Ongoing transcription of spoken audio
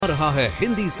रहा है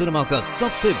हिंदी सिनेमा का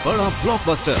सबसे बड़ा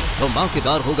ब्लॉकबस्टर।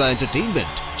 धमाकेदार होगा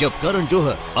एंटरटेनमेंट जब करण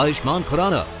जौहर, आयुष्मान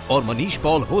खुराना और मनीष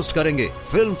पॉल होस्ट करेंगे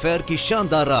फिल्म फेयर की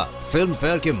शानदार रात। फिल्म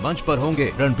फेयर के मंच पर होंगे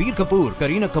रणबीर कपूर,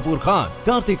 करीना कपूर खान,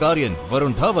 कार्तिक आर्यन,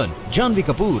 वरुण धवन, जानवी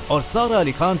कपूर और सारा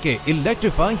अली खान के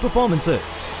इलेक्ट्रीफाइंग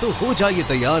परफॉर्मेंसेस। तो हो जाइए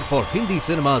तैयार फॉर हिंदी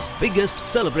सिनेमा's biggest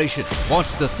celebration.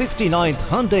 Watch the 69th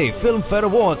Hyundai Film Fair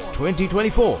Awards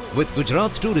 2024 with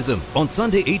Gujarat Tourism on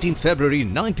Sunday 18th February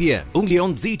 9 p.m. only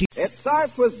on ZT. It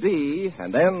starts with D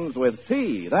and ends with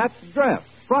T. That's Dress,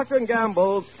 Procter &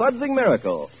 Gamble's sudsing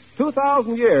miracle.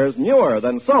 2,000 years newer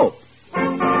than soap.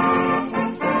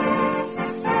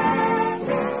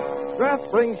 Dress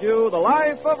brings you The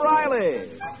Life of Riley.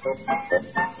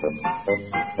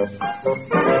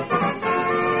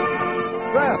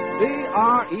 Dress,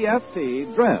 D-R-E-S-T,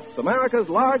 Dress, America's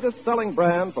largest selling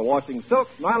brand for washing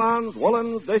silks, nylons,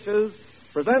 woolens, dishes,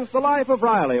 presents The Life of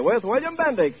Riley with William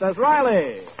Bendix as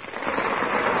Riley.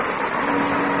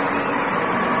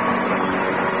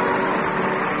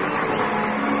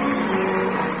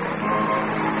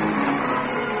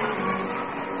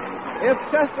 If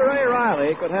Chester A.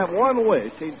 Riley could have one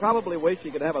wish, he'd probably wish he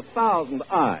could have 1,000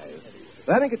 eyes.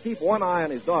 Then he could keep one eye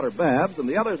on his daughter Babs and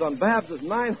the others on Babs'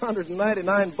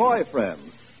 999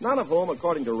 boyfriends, none of whom,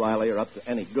 according to Riley, are up to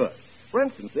any good. For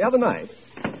instance, the other night...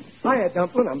 Hiya,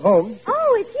 Dumplin', I'm home.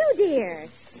 Oh, it's you, dear.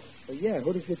 Well, yeah,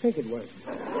 who did you think it was?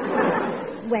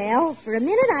 Well, for a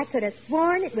minute I could have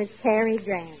sworn it was Cary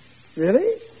Grant.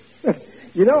 Really?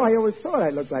 You know, I always thought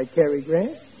I looked like Cary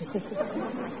Grant.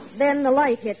 Then the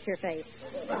light hits your face.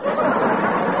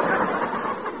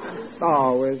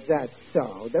 Oh, is that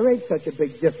so? There ain't such a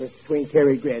big difference between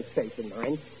Cary Grant's face and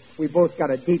mine. We both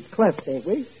got a deep cleft, ain't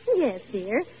we? Yes,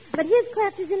 dear. But his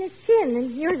cleft is in his chin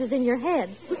and yours is in your head.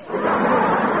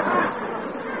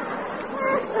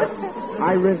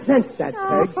 I resent that,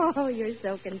 Peg. Oh, you're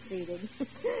so conceited.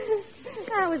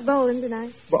 I was bowling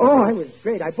tonight. Oh, I was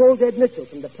great. I bowled Ed Mitchell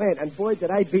from the plant, and boy, did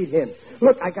I beat him.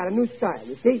 Look, I got a new style,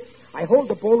 you see? I hold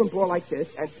the bowling ball like this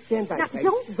and stand back. Now, Peg.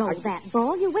 don't bowl that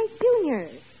ball. You wake Junior.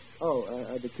 Oh,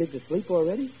 are the kids asleep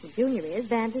already? Junior is.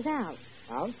 Babs is out.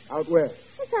 Out? Out where?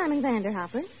 With Simon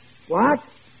Vanderhopper. What?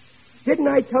 Didn't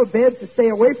I tell Babs to stay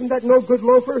away from that no-good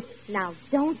loafer? Now,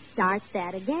 don't start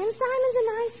that again. Simon's a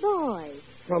nice boy.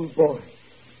 Some boy.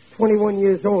 21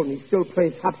 years old and he still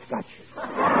plays hopscotch.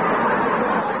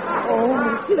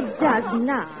 Oh, he does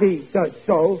not. He does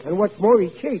so. And what's more, he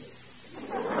cheats.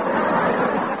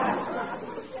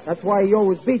 That's why he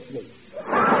always beats me.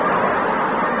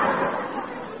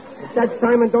 If that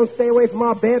Simon don't stay away from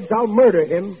our Babs, I'll murder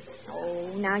him.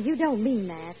 Oh, now, you don't mean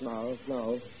that. No,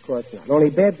 of course not. Only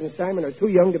Babs and Simon are too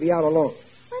young to be out alone.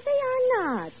 But they are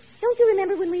not. Don't you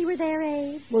remember when we were their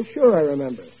age? Well, sure I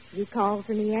remember. You called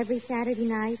for me every Saturday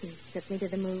night and took me to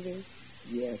the movies.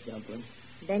 Yes, Dumplin'.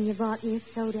 Then you bought me a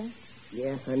soda.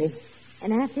 Yeah, honey.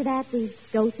 And after that, we'd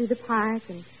go through the park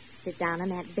and sit down on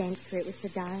that bench where it was so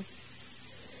dark.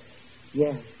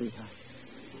 Yeah, sweetheart.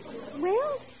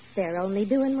 Well, they're only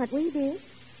doing what we did.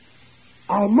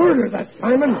 I'll murder that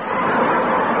Simon.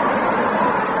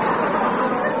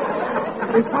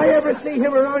 If I ever see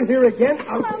him around here again,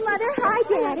 I'll... Hello, Mother. Hi,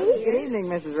 Daddy. Good evening,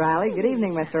 Mrs. Riley. Good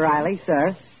evening, Mr. Riley,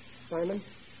 sir. Simon,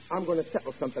 I'm going to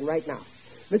settle something right now.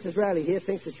 Mrs. Riley here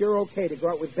thinks that you're okay to go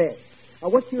out with Babs.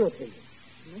 What's your opinion?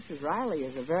 Mrs. Riley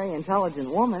is a very intelligent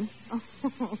woman.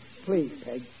 Please,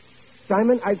 Peg.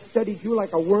 Simon, I've studied you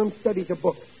like a worm studies a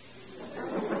book.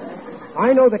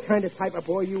 I know the kind of type of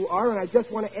boy you are, and I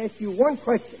just want to ask you one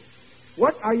question.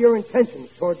 What are your intentions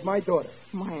towards my daughter?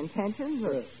 My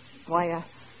intentions? Why,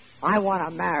 I want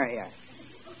to marry her.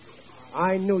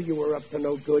 I knew you were up to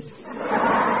no good.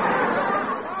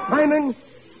 Simon,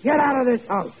 get out of this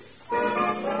house.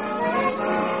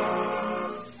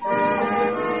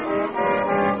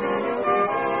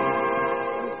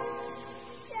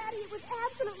 Daddy, it was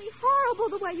absolutely horrible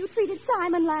the way you treated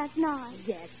Simon last night.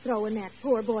 Yes, throwing that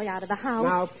poor boy out of the house.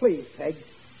 Now, please, Peg.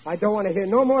 I don't want to hear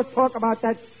no more talk about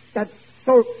that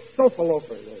sofa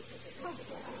loafer.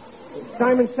 If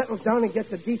Simon settles down and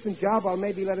gets a decent job, I'll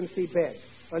maybe let him see Babs.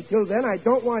 Until then, I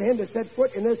don't want him to set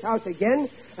foot in this house again,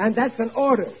 and that's an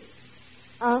order.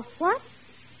 What?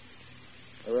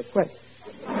 A request.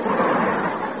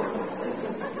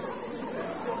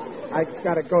 I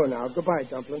gotta go now. Goodbye,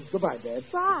 Dumplin'. Goodbye, Dad.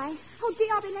 Bye. Oh, gee,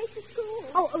 I'll be late to school.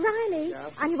 Oh, Riley, Yeah?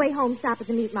 on your way home, stop at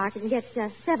the meat market and get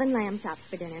 7 lamb chops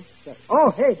for dinner.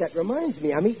 Oh, hey, that reminds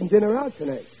me. I'm eating dinner out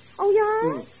tonight. Oh, you are?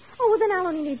 Mm. Oh, well, then I'll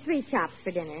only need 3 chops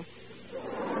for dinner.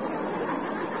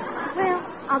 Well,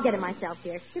 I'll get it myself,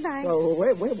 dear. Goodbye. Oh,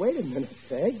 wait a minute,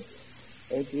 Peg.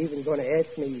 Ain't you even going to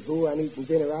ask me who I'm eating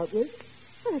dinner out with?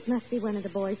 Well, it must be one of the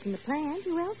boys from the plant.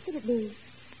 Who else could it be?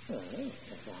 I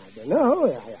don't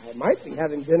know. I might be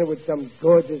having dinner with some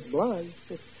gorgeous blonde.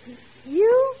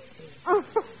 You?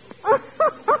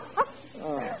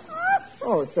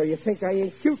 Oh, so you think I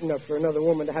ain't cute enough for another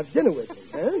woman to have dinner with me,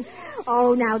 huh?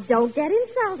 Oh, now don't get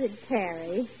insulted,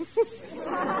 Terry.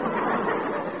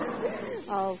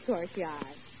 Oh, of course you are.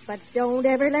 But don't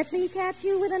ever let me catch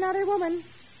you with another woman.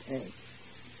 Hey,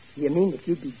 you mean that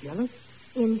you'd be jealous?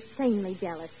 Insanely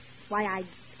jealous. Why, I'd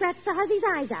scratch the hussy's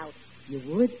eyes out. You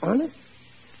would? Honest?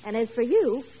 And as for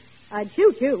you, I'd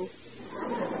shoot you.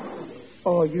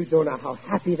 Oh, you don't know how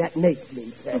happy that makes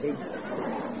me, Teddy.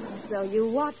 So you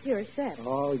watch your step.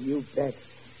 Oh, you bet.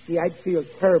 See, I'd feel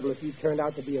terrible if you turned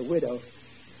out to be a widow.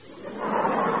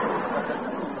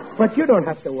 But you don't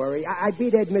have to worry. I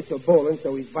beat Ed Mitchell bowling,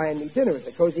 so he's buying me dinner at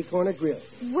the Cozy Corner Grill.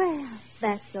 Well,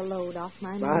 that's a load off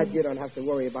my mind. But you don't have to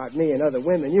worry about me and other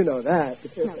women. You know that.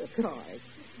 Of course.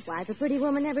 Why, if a pretty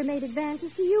woman ever made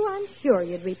advances to you, I'm sure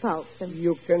you'd repulse them.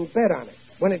 You can bet on it.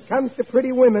 When it comes to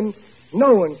pretty women,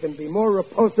 no one can be more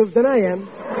repulsive than I am.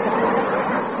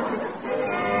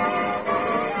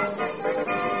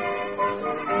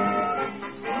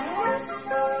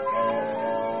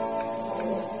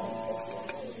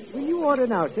 Will you order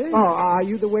now, sir? Oh, are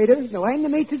you the waiter? No, I'm the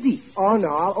maitre d'. Oh, no,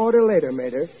 I'll order later,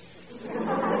 mater.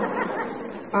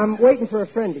 I'm waiting for a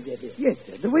friend to get here. Yes,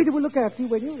 sir. The waiter will look after you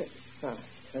when you're ready.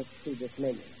 Let's see this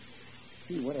menu.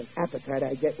 Gee, what an appetite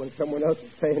I get when someone else is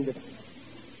paying the...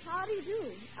 How do you do?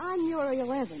 I'm Uri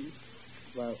 11.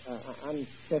 Well, I'm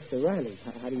Chester Riley.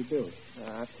 How do you do?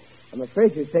 I'm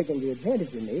afraid you're taking the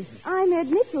advantage of me. I'm Ed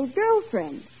Mitchell's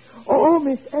girlfriend. Oh,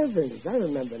 Miss Evans. I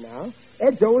remember now.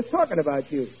 Ed's always talking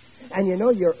about you. And you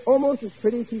know, you're almost as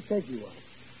pretty as he said you are.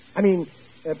 I mean,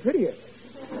 prettier.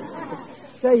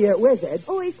 Say, where's Ed?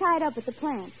 Oh, he's tied up at the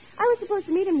plant. I was supposed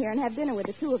to meet him here and have dinner with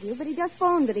the two of you, but he just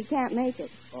phoned that he can't make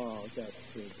it. Oh, that's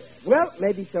too bad. Well,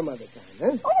 maybe some other time,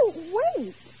 huh? Oh,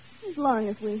 wait. As long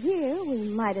as we're here, we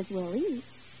might as well eat.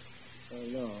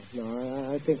 Oh,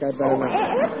 no, I think I'd better not.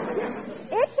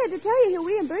 Ed said to tell you he'll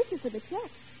reimburse you for the check.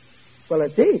 Well,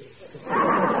 it's eat.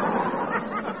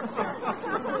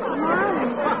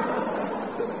 Mom,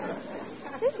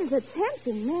 this is a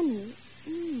tempting menu.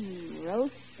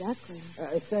 Roast duckling.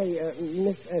 Say,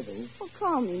 Miss Evans. Oh,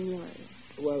 call me Muriel.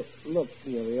 Well, look,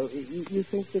 Muriel, you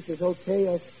think this is okay,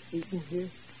 us eating here?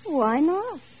 Why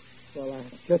not? Well, I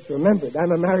just remembered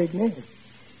I'm a married man.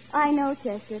 I know,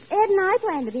 Chester. Ed and I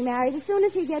plan to be married as soon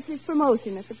as he gets his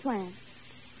promotion at the plant.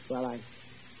 Well, I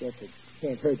guess it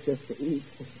can't hurt just to eat.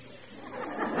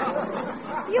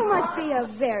 You must be a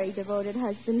very devoted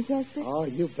husband, Chester. Oh,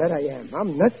 you bet I am.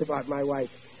 I'm nuts about my wife.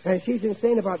 And she's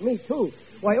insane about me, too.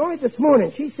 Why, only this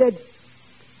morning she said...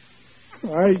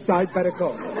 I'd better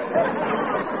go.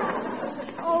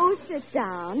 Oh, sit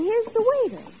down. Here's the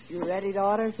waiter. You ready to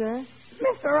order, sir?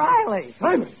 Mr. Riley!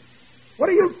 Simon! What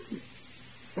are you...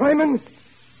 Simon,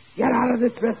 get out of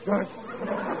this restaurant.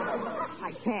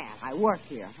 I can't. I work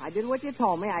here. I did what you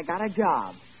told me. I got a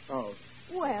job. Oh.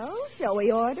 Well, shall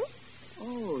we order?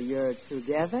 Oh, you're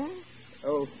together?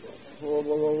 Oh.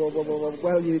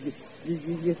 Well, you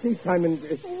see, Simon...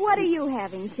 What are you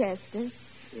having, Chester?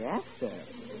 Yes, sir.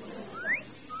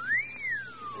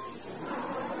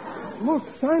 Look,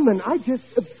 Simon, I just...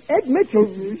 Ed Mitchell...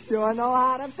 You sure know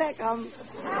how to pick 'em.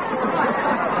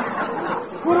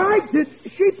 What I did,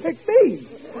 she picked me.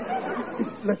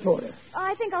 Let's order.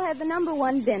 I think I'll have the number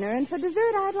one dinner, and for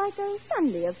dessert, I'd like a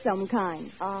sundae of some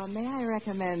kind. May I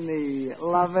recommend the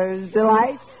Lover's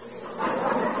Delight?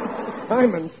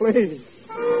 Simon, please.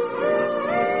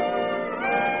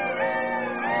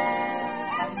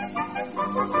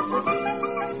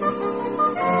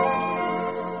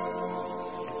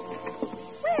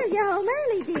 Well, you're home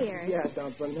early, dear. Yeah,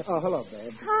 Dumpling. Oh, hello,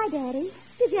 babe. Hi, Daddy.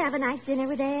 Did you have a nice dinner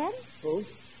with Ed? Who?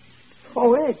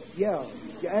 Oh, Ed. Yeah.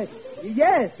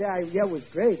 Yes, it was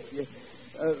great.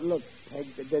 Look, Peg,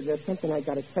 there's something I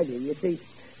got to tell you. You see,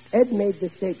 Ed made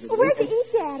this statement. Where'd you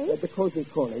eat, Daddy? At the Cozy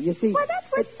Corner. You see... Why,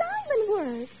 that's where Simon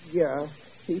works. Yeah,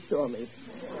 he saw me.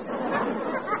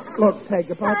 Look, Peg,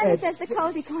 about Simon Ed... says the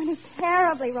cozy corner's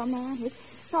terribly romantic.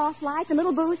 Soft lights and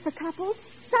little booze for couples.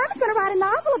 Simon's going to write a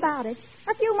novel about it.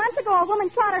 A few months ago, a woman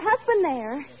shot her husband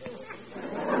there.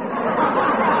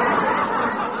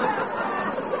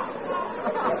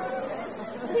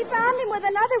 She found him with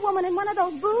another woman in one of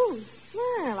those booths.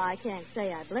 Well, I can't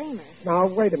say I blame her. Now,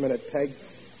 wait a minute, Peg.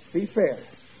 Be fair.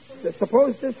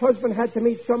 Suppose this husband had to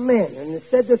meet some man, and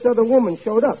instead this other woman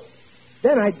showed up.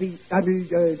 Then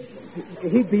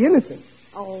he'd be innocent.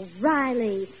 Oh,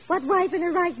 Riley, what wife in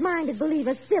her right mind would believe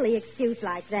a silly excuse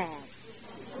like that?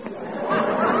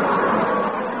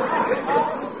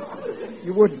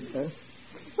 You wouldn't, huh?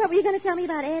 What were you going to tell me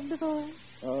about Ed before?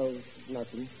 Oh,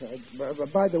 nothing.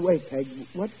 By the way, Peg,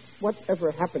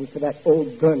 whatever happened to that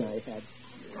old gun I had?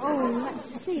 Oh,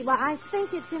 let's see. Well, I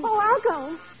think it's in... Oh, I'll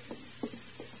go.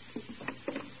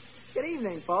 Good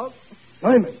evening, folks.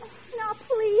 Simon. Now,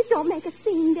 please don't make a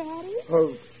scene, Daddy.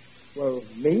 Oh, well,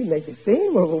 me make a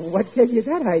scene? Well, what gave you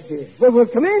that idea? Well,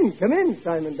 come in,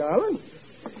 Simon, darling.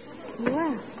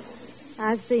 Well,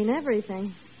 I've seen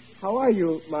everything. How are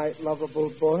you, my lovable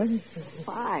boy?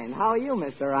 Fine. How are you,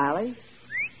 Mr. Riley?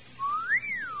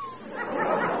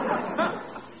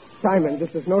 Simon,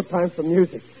 this is no time for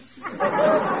music.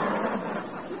 Well,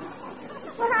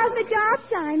 how's the job,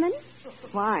 Simon?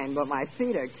 Fine, but my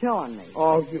feet are killing me.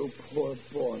 Oh, you poor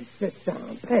boy. Sit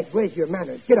down. Peg, where's your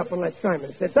manners? Get up and let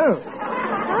Simon sit down.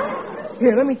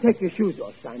 Here, let me take your shoes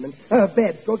off, Simon.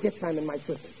 Babs, go get Simon my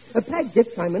slippers. Peg,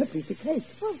 get Simon a piece of cake.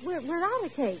 Well, we're out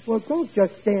of cake. Well, don't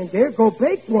just stand there. Go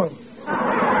bake one.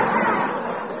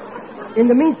 In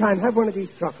the meantime, have one of these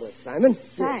chocolates, Simon.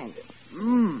 Thanks.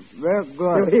 They're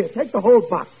good. Here, take the whole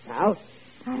box, pal.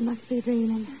 I must be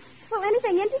dreaming. Well,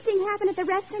 anything interesting happen at the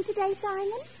restaurant today,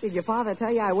 Simon? Did your father tell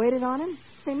you I waited on him?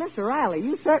 Say, Mr. Riley,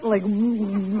 you certainly...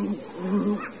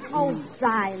 Oh,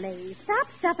 Riley, stop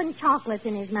stuffing chocolates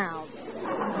in his mouth.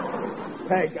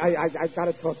 Peg, I got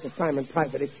to talk to Simon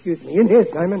private. Excuse me. In here,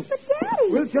 Simon. But,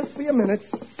 Daddy... Will just be a minute.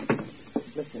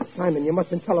 Listen, Simon, you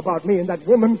mustn't tell about me and that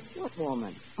woman. What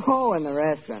woman? Oh, in the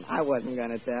restaurant. I wasn't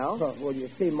going to tell. Oh, well, you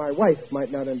see, my wife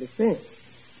might not understand.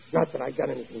 Not that I got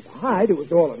anything to hide. It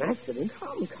was all an accident.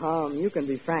 Come. You can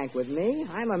be frank with me.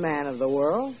 I'm a man of the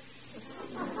world.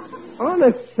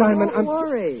 Honest, Simon, Don't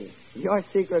worry. Your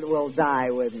secret will die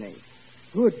with me.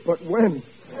 Good, but when?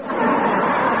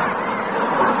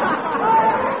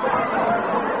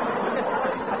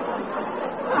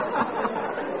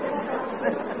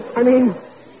 I mean,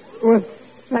 well,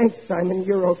 thanks, Simon.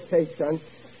 You're okay, son.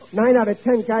 9 out of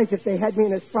 10 guys, if they had me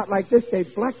in a spot like this,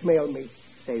 they'd blackmail me.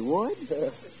 They would?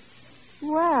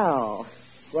 Well,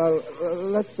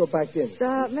 let's go back in.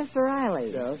 Mr.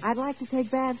 Riley, Yes? I'd like to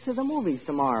take Babs to the movies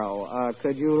tomorrow.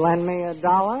 Could you lend me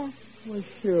 $1? Well,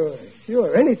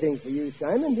 sure. Anything for you,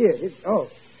 Simon. Here.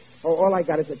 All I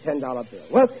got is a $10 bill.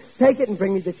 Well, take it and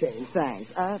bring me the change.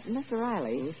 Thanks. Mr.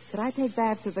 Riley, could I take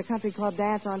Babs to the country club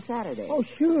dance on Saturday? Oh,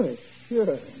 sure.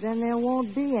 Then there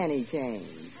won't be any change.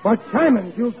 But,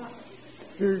 Simon, you...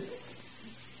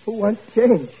 Who wants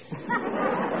change?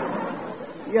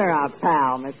 You're a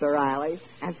pal, Mr. Riley.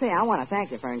 And say, I want to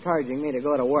thank you for encouraging me to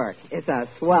go to work. It's a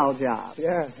swell job.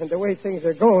 Yeah, and the way things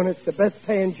are going, it's the best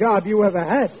paying job you ever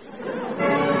had.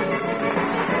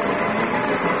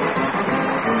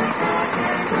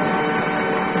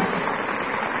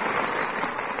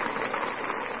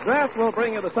 Dress will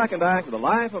bring you the second act of The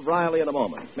Life of Riley in a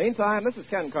moment. Meantime, this is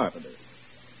Ken Carpenter.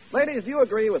 Ladies, do you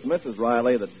agree with Mrs.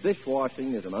 Riley that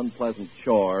dishwashing is an unpleasant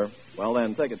chore? Well,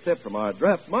 then, take a tip from our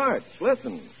dress march.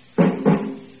 Listen.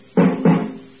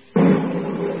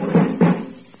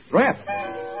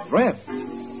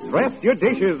 Dress your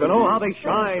dishes and oh, how they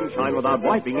shine. Shine without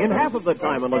wiping in half of the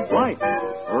time and look bright.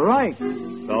 Right.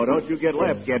 So don't you get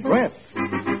left, get dressed.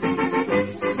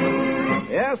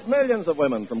 Yes, millions of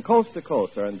women from coast to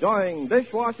coast are enjoying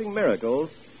dishwashing miracles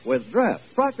with Dress,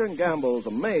 Procter & Gamble's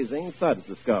amazing suds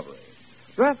discovery.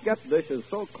 Dress gets dishes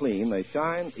so clean they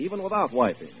shine even without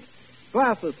wiping.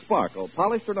 Glasses sparkle,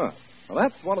 polished or not. Now,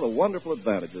 that's one of the wonderful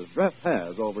advantages Dress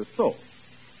has over soap.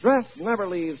 Dress never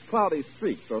leaves cloudy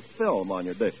streaks or film on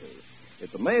your dishes.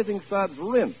 Its amazing suds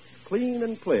rinse clean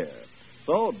and clear.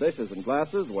 So dishes and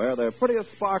glasses wear their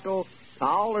prettiest sparkle,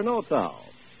 towel or no towel.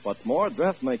 What's more,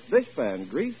 Dress makes dishpan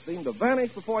grease seem to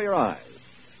vanish before your eyes.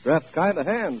 Dress kind of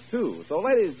hands, too. So,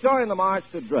 ladies, join the march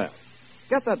to Dress.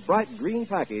 Get that bright green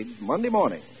package Monday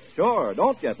morning. Sure,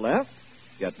 don't get left.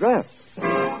 Get dressed. And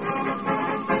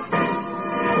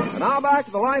now back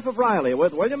to The Life of Riley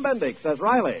with William Bendix as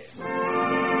Riley.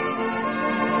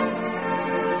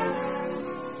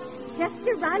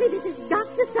 Chester Riley, this has got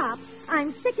to stop.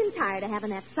 I'm sick and tired of having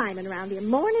that Simon around here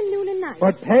morning, noon, and night.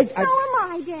 But, Peg, So am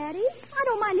I, Daddy. I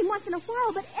don't mind him once in a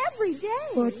while, but every day.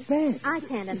 But, Peg... I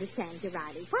can't understand you,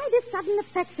 Riley. Why this sudden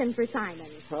affection for Simon?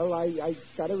 Well, I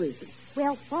got a reason.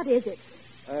 Well, what is it?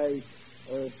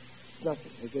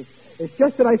 Nothing. It's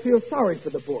just that I feel sorry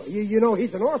for the boy. You know,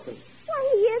 he's an orphan. Why,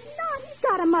 he is not. He's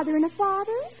got a mother and a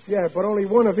father. Yeah, but only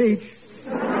one of each.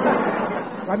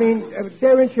 I mean,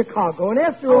 they're in Chicago, and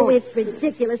after all... Oh, it's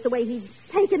ridiculous the way he's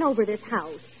taken over this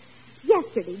house.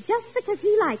 Yesterday, just because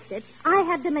he likes it, I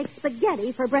had to make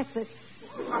spaghetti for breakfast.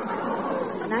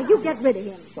 Now, you get rid of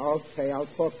him. Okay, I'll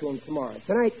talk to him tomorrow.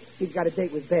 Tonight, he's got a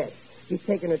date with Babs. He's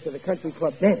taking her to the country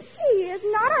club dance. He is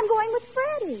not. I'm going with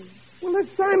Freddie. Well, let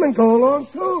Simon go along,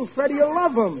 too. Freddie will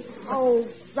love him. Oh,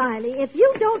 Riley, if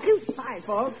you don't do... Hi,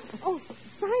 folks. Oh,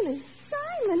 Simon,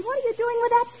 what are you doing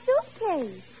with that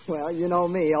suitcase? Well, you know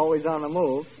me, always on the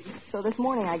move. So this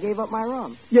morning I gave up my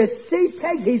room. You see,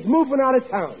 Peg, he's moving out of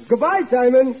town. Goodbye,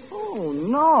 Simon. Oh,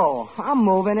 no. I'm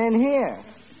moving in here.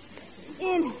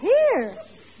 In here?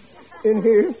 In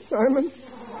here, Simon?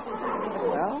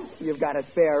 Well, you've got a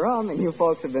spare room, and you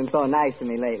folks have been so nice to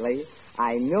me lately.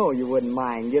 I know you wouldn't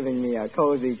mind giving me a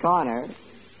cozy corner.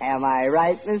 Am I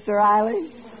right, Mr.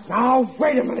 Riley? Now,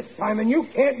 wait a minute, Simon. You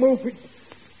can't move it.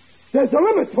 There's a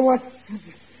limit to what...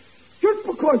 Just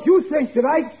because you think that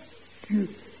I...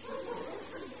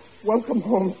 Welcome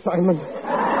home, Simon.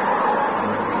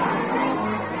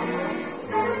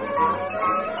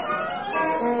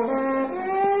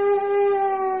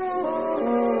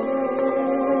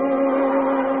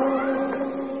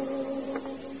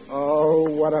 Oh,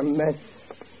 what a mess.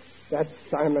 That's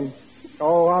Simon.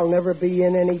 Oh, I'll never be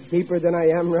in any deeper than I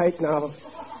am right now.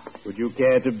 Would you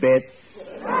care to bet?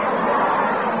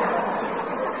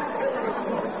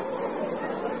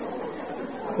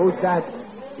 Who's that?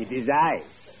 It is I,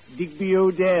 Digby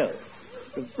Odell,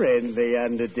 the friendly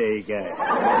undertaker.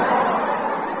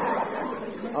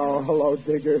 Oh, hello,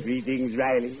 Digger. Greetings,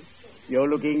 Riley. You're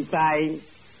looking fine.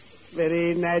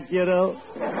 Very natural.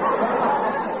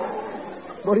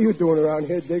 What are you doing around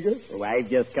here, Digger? Oh, I've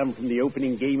just come from the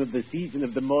opening game of the season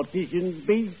of the Morticians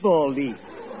Baseball League.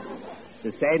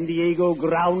 The San Diego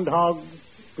Groundhogs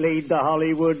played the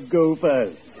Hollywood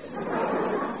Gophers.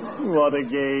 What a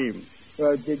game.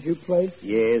 Did you play?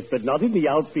 Yes, but not in the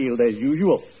outfield as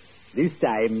usual. This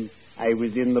time, I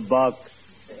was in the box.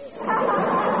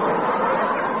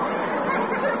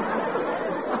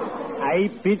 I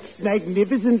pitched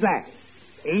magnificently.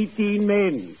 18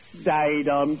 men died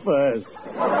on first.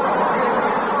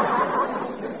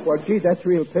 Well, gee, that's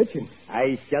real pitching.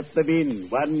 I shut them in,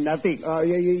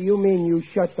 1-0. You mean you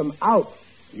shut them out?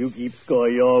 You keep score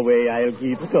your way, I'll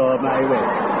keep score my way.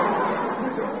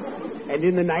 And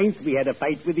in the ninth, we had a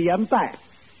fight with the umpire.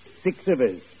 6 of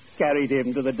us carried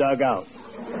him to the dugout.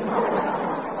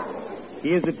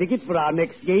 Here's a ticket for our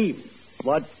next game.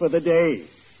 What's for the day?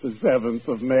 The 7th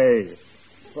of May.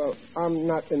 Well, I'm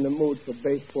not in the mood for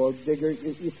baseball, Digger.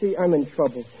 You see, I'm in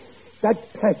trouble.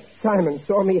 That pest, Simon,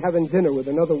 saw me having dinner with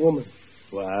another woman.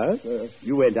 What?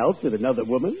 You went out with another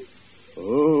woman?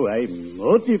 Oh, I'm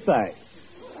mortified.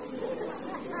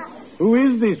 Who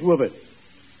is this woman?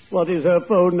 What is her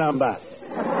phone number?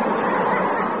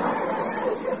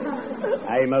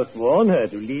 I must warn her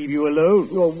to leave you alone.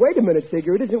 Well, wait a minute,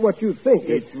 Digger. It isn't what you think.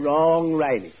 It's wrong,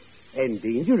 Riley. And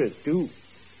dangerous, too.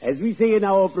 As we say in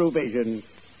our profession,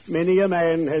 many a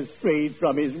man has strayed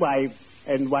from his wife,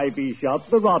 and wifey shot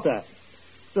the rotter.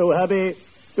 So, hubby,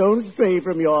 don't stray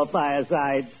from your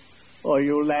fireside, or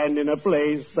you'll land in a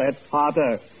place that's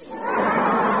hotter.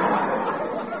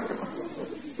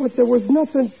 But there was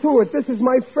nothing to it. This is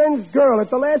my friend's girl.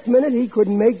 At the last minute, he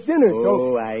couldn't make dinner,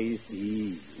 Oh, I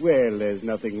see. Well, there's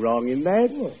nothing wrong in that.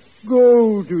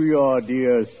 Go to your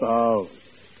dear spouse.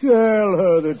 Tell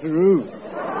her the truth.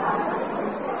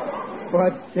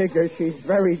 But, Digger, she's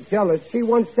very jealous. She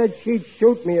once said she'd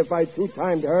shoot me if I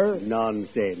two-timed her.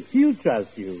 Nonsense. She'll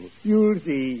trust you. You'll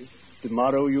see.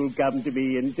 Tomorrow you'll come to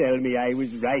me and tell me I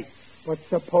was right. But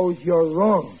suppose you're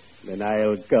wrong. Then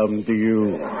I'll come to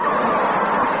you.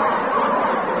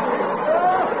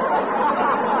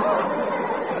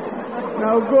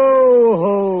 Now go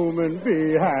home and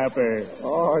be happy.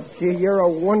 Oh, gee, you're a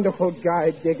wonderful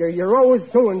guy, Digger. You're always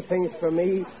doing things for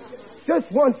me.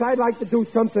 Just once, I'd like to do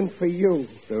something for you.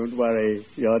 Don't worry.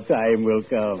 Your time will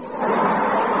come.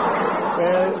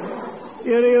 Well,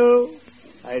 cheerio.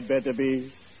 I'd better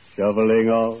be shoveling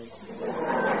off.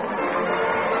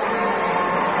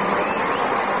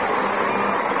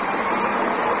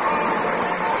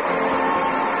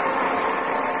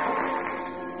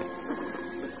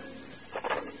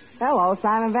 Hello,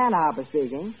 Simon Vanderhopper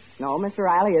speaking. No, Mr.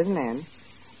 Riley isn't in.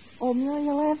 Oh,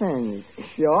 Muriel Evans.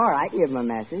 Sure, I can give him a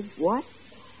message. What?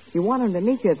 You want him to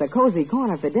meet you at the Cozy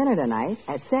Corner for dinner tonight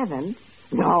at 7?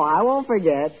 No, I won't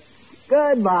forget.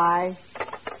 Goodbye.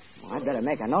 Well, I'd better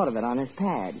make a note of it on his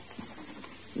pad.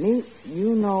 Meet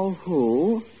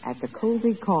you-know-who at the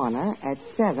Cozy Corner at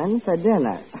 7 for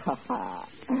dinner.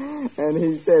 And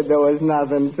he said there was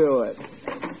nothing to it.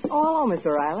 Oh, hello,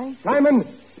 Mr. Riley. Simon,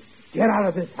 get out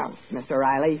of this house. Mr.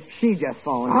 Riley, she just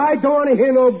phoned. I don't want to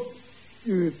hear no...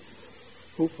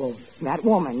 Who phoned? That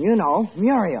woman, you know,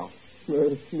 Muriel.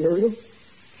 Muriel?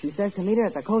 She says to meet her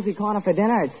at the Cozy Corner for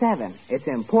dinner at 7. It's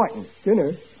important.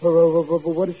 Dinner?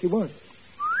 What does she want?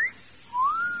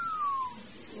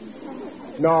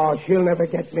 No, she'll never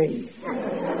get me.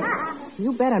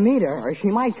 You better meet her, or she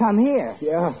might come here.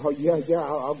 Yeah,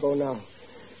 I'll go now.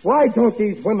 Why don't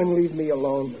these women leave me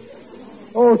alone?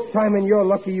 Oh, Simon, you're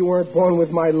lucky you weren't born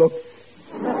with my looks.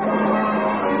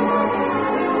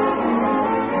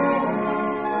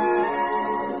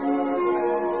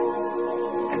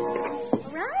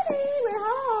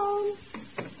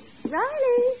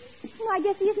 I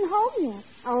guess he isn't home yet.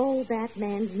 Oh, that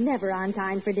man's never on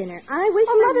time for dinner. I wish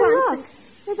Mother, look.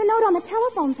 There's a note on the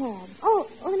telephone pad. Oh,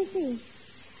 let me see.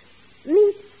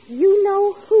 Meet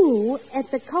you-know-who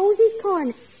at the Cozy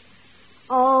Corner.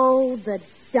 Oh, the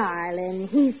darling.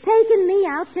 He's taking me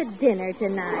out to dinner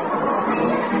tonight.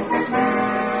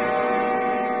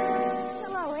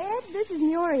 Hello, Ed. This is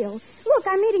Muriel. Look,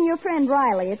 I'm meeting your friend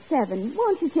Riley at 7.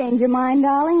 Won't you change your mind,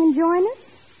 darling, and join us?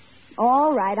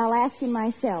 All right, I'll ask him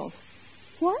myself.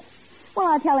 What? Well,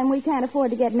 I'll tell him we can't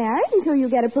afford to get married until you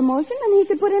get a promotion, and he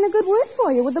could put in a good word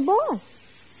for you with the boss.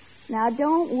 Now,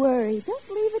 don't worry. Just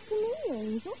leave it to me,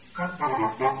 Angel.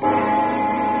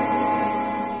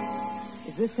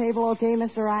 Is this table okay,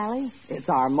 Mr. Riley? It's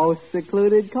our most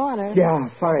secluded corner. Yeah,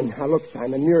 fine. Now, look,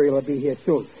 Simon, Muriel will be here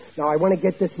soon. Now, I want to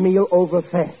get this meal over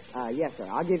fast. Yes, sir.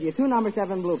 I'll give you 2 number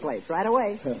 7 blue plates right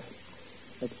away.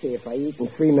 Let's see. If I eat in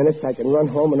 3 minutes, I can run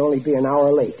home and only be an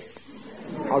hour late.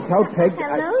 I'll tell Peg...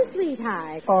 Hello,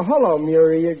 sweetheart. Oh, hello,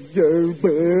 Muriel.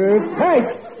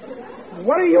 Peg!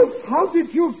 What are you... How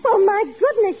did you... Oh, my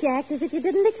goodness, you act as if you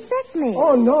didn't expect me.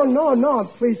 Oh, no. I'm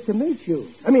pleased to meet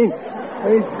you. I mean...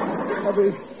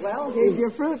 Well, here's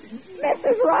your fruit.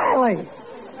 Mrs. Riley!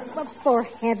 But for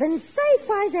heaven's sake,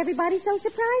 why is everybody so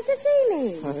surprised to see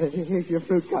me? Here's your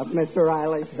fruit cup, Mr.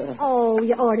 Riley. Oh,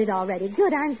 you ordered already.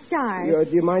 Good, I'm starved.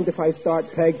 Do you mind if I start,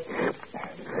 Peg?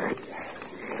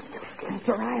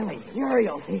 Mr. Riley,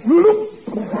 Muriel.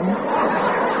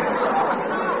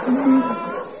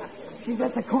 She's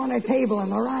at the corner table in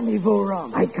the rendezvous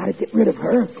room. I gotta get rid of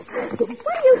her. What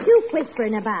are you two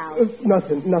whispering about?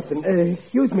 Nothing.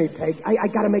 Excuse me, Peg. I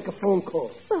gotta make a phone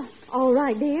call. All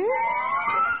right, dear.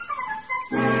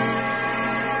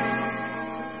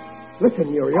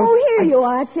 Listen, Muriel. Oh, here you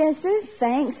are, Chester.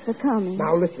 Thanks for coming.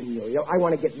 Now, listen, Muriel. I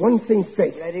want to get one thing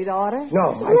straight. Ready to order?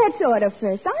 No. Let's order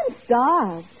first. I'm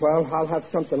starved. Well, I'll have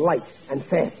something light and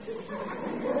fast.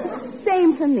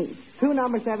 Same for me. 2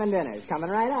 number 7 dinners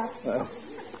coming right up.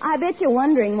 I bet you're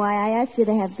wondering why I asked you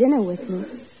to have dinner with me.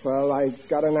 Well, I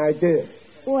got an idea.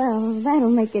 Well, that'll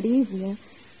make it easier.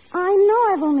 I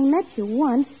know I've only met you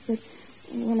once, but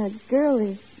when a girl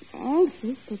is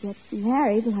anxious to get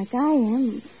married like I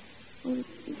am, well,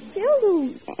 she'll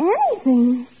do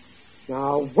anything.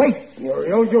 Now, wait,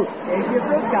 Muriel. Here's your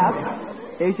fruit cup.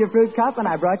 Here's your fruit cup, and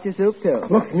I brought you soup, too.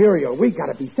 Look, Muriel, we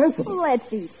gotta be sensible.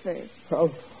 Let's eat first. Oh,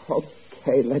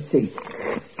 okay, let's eat.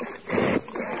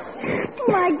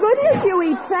 My goodness, you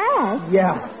eat fast.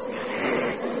 Yeah.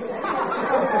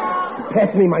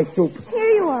 Pass me my soup. Here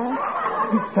you are.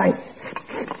 Thanks.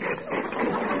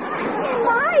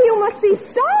 My, you must be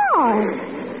starved.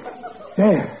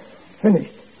 There.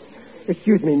 Finished.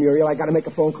 Excuse me, Muriel. I gotta make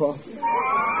a phone call. Well,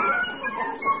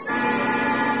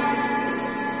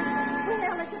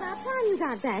 it's about time you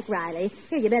got back, Riley.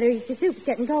 Here, you better eat your soup. It's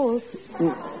getting cold.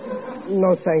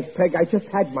 No, thanks, Peg. I just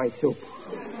had my soup.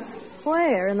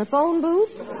 Where? In the phone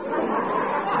booth?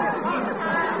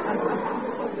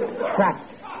 Trapped.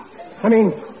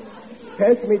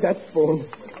 Pass me that spoon.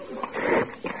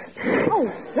 Oh,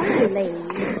 Riley.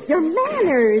 Your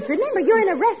manners. Remember, you're in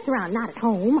a restaurant, not at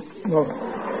home. No.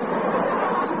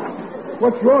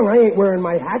 What's wrong? I ain't wearing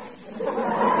my hat.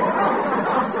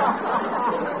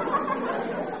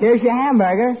 Here's your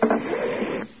hamburger.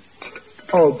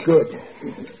 Oh, good.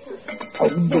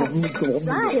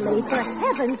 Riley, for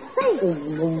heaven's sake.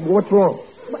 What's wrong?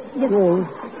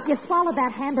 You swallowed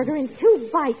that hamburger in 2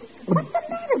 bites. What's the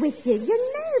matter with you? You're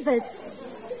nervous.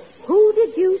 Who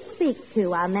did you speak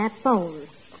to on that phone?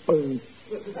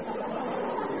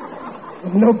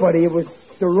 Nobody. It was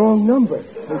the wrong number.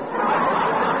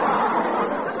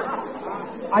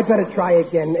 I better try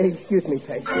again. Excuse me,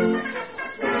 Peg.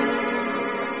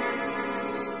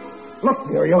 Look,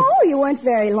 Muriel. Oh, you weren't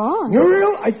very long.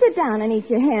 Muriel, Sit down and eat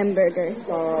your hamburger.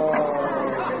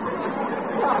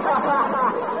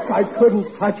 I couldn't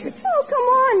touch it. Oh, come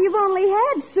on. You've only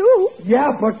had soup.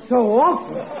 Yeah, but so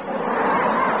often.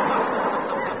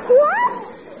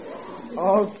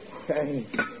 What? Okay.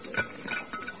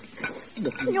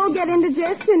 You'll get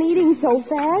indigestion eating so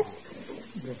fast.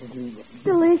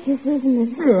 Delicious, isn't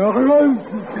it?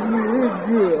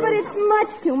 But it's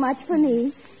much too much for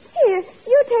me. Here,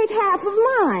 you take half of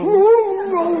mine.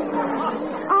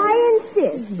 I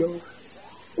insist.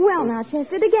 Well, now,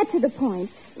 Chester, to get to the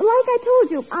point, Like I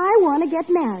told you, I want to get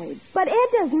married. But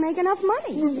Ed doesn't make enough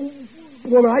money.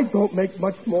 Well, I don't make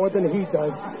much more than he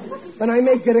does. And I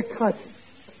may get a cut.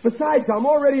 Besides, I'm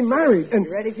already married. And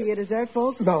You ready for your dessert,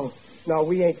 folks? No,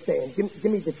 we ain't staying.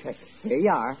 Give me the check. Here you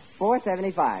are.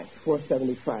 $4.75.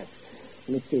 $4.75. Let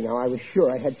me see now. I was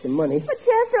sure I had some money. But,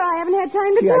 Chester, I haven't had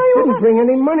time to Gee, tell I you didn't about... bring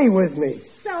any money with me.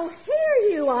 So here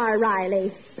you are,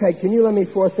 Riley. Peg, can you lend me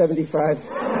 $4.75?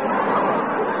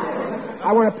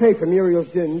 I want to pay for Muriel's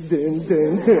din.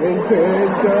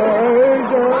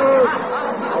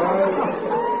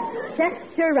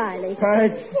 Chester Riley.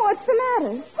 Peg, What's the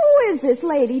matter? Who is this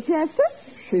lady, Chester?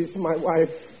 she's my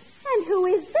wife. And who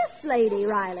is this lady,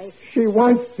 Riley? She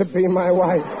wants to be my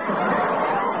wife.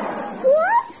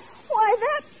 What? Why,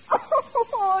 that...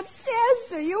 Oh,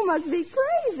 Chester, you must be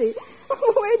crazy.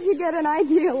 Where'd you get an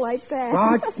idea like that?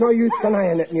 Ah, it's no use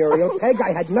denying it, Muriel. Peg,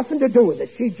 I had nothing to do with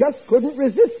it. She just couldn't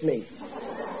resist me.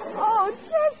 Oh,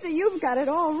 Chester, you've got it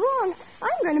all wrong.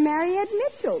 I'm going to marry Ed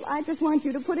Mitchell. I just want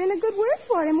you to put in a good word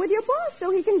for him with your boss so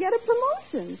he can get a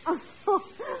promotion.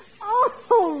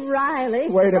 Oh, Riley.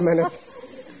 Wait a minute.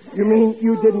 You mean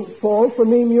you didn't fall for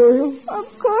me, Muriel?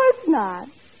 Of course not.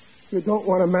 You don't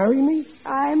want to marry me?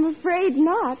 I'm afraid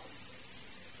not.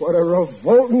 What a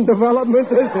revolting development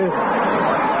this is. The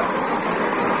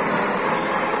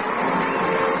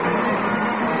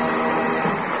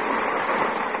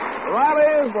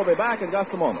Rileys will be back in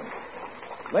just a moment.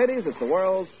 Ladies, it's the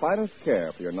world's finest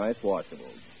care for your nice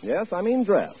washables. Yes, I mean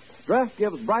Dreft. Dreft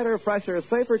gives brighter, fresher,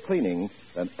 safer cleaning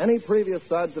than any previous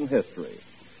suds in history.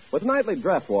 With nightly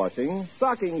Dreft washing,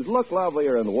 stockings look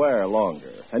lovelier and wear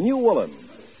longer. And new woolens.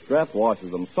 Dreft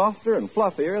washes them softer and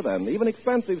fluffier than even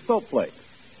expensive soap flakes.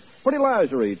 Pretty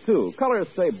lingerie, too. Colors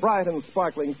stay bright and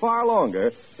sparkling far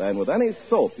longer than with any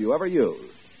soap you ever use.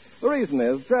 The reason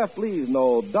is Dreft leaves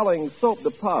no dulling soap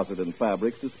deposit in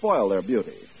fabrics to spoil their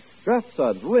beauty. Dreft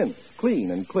suds rinse, clean,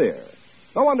 and clear.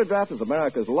 No wonder Dreft is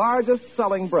America's largest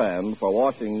selling brand for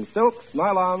washing silks,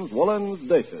 nylons, woolens,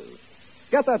 dishes.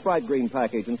 Get that bright green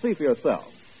package and see for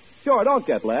yourself. Sure, don't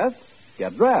get less.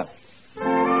 Get Dreft.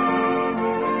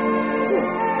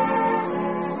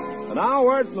 And now,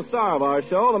 word from the star of our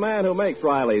show, the man who makes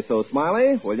Riley so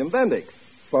smiley, William Bendix.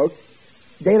 Folks,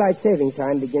 daylight saving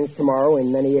time begins tomorrow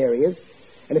in many areas.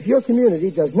 And if your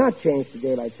community does not change to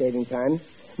daylight saving time,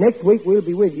 next week we'll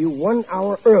be with you 1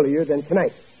 hour earlier than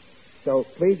tonight. So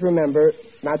please remember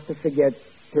not to forget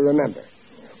to remember.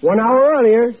 1 hour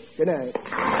earlier. Good night.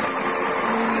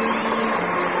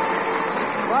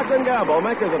 Procter & Gamble,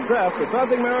 makers of Dreft, the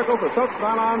sudsing miracle for silks,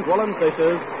 nylons, woolens,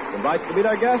 dishes, invites to be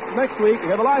their guest next week to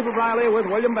hear The Life of Riley with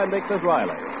William Bendix as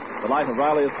Riley. The Life of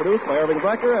Riley is produced by Irving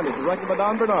Brecker and is directed by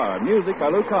Don Bernard. Music by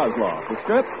Lou Kozloff. The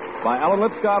script by Alan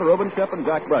Lipscott, Reuben Ship, and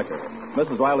Jack Brecker.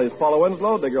 Mrs. Riley is Paula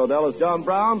Winslow, Digger Odell is John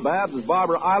Brown, Babs is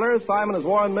Barbara Eiler, Simon is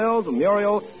Warren Mills, and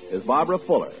Muriel is Barbara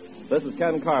Fuller. This is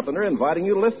Ken Carpenter inviting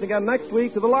you to listen again next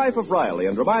week to The Life of Riley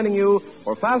and reminding you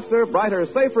for faster, brighter,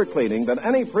 safer cleaning than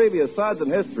any previous suds in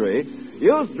history,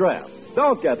 use Dreft.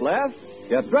 Don't get less,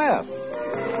 get Dreft.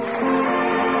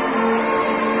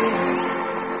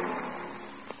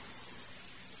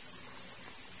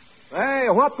 Hey,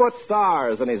 what put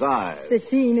stars in his eyes? The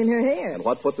sheen in her hair. And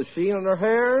what put the sheen in her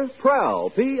hair? Prell,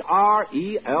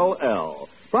 P-R-E-L-L.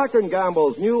 Procter &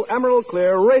 Gamble's new Emerald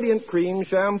Clear Radiant Cream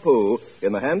Shampoo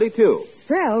in the handy tube.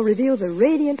 Prell reveals a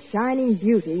radiant, shining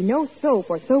beauty no soap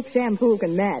or soap shampoo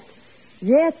can match.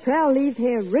 Yes, Prell leaves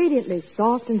hair radiantly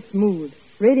soft and smooth,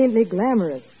 radiantly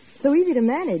glamorous. So easy to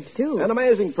manage, too. An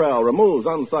amazing Prell removes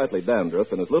unsightly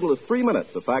dandruff in as little as 3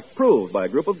 minutes, a fact proved by a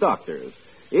group of doctors.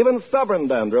 Even stubborn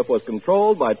dandruff was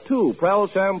controlled by 2 Prell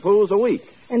shampoos a week.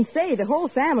 And say, the whole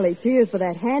family cheers for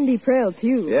that handy Prell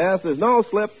tube. Yes, there's no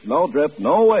slip, no drip,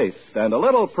 no waste. And a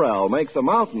little Prell makes a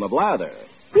mountain of lather.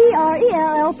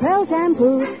 P-R-E-L-L Prell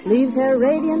shampoo leaves hair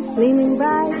radiant, gleaming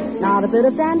bright. Not a bit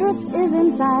of dandruff is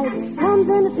inside. Comes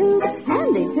in a tube,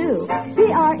 handy too.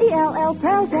 P-R-E-L-L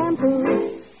Prell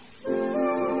shampoo.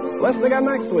 Listen again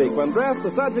next week when Dreft,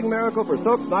 the sudsing miracle for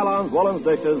soaps, nylons, woolens,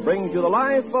 dishes, brings you The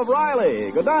Life of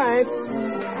Riley. Good night.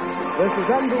 This is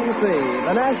NBC,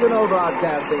 the National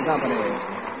Broadcasting Company.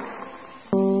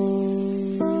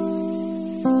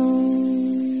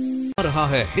 आ रहा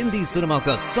है Hindi cinema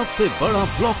का सबसे बड़ा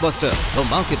blockbuster.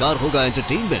 धमाकेदार होगा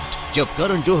entertainment जब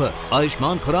करण जौहर,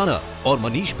 आयुष्मान खुराना और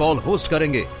Manish Paul host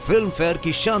करेंगे फिल्म फेयर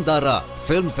की शानदार रात।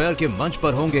 फिल्म फेयर के मंच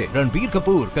पर होंगे रणबीर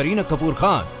कपूर, करीना कपूर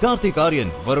खान, कार्तिक आर्यन,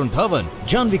 वरुण धवन,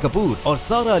 जानवी कपूर और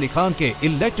सारा अली खान के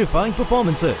इलेक्ट्रीफाइंग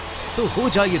परफॉर्मेंसेस। तो हो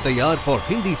जाइए तैयार फॉर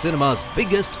हिंदी सिनेमा's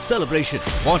biggest celebration.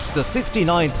 Watch the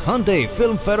 69th Hyundai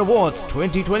Film Fair Awards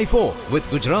 2024 with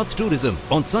Gujarat Tourism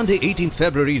on Sunday 18th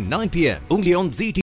February 9 p.m. only on ZT.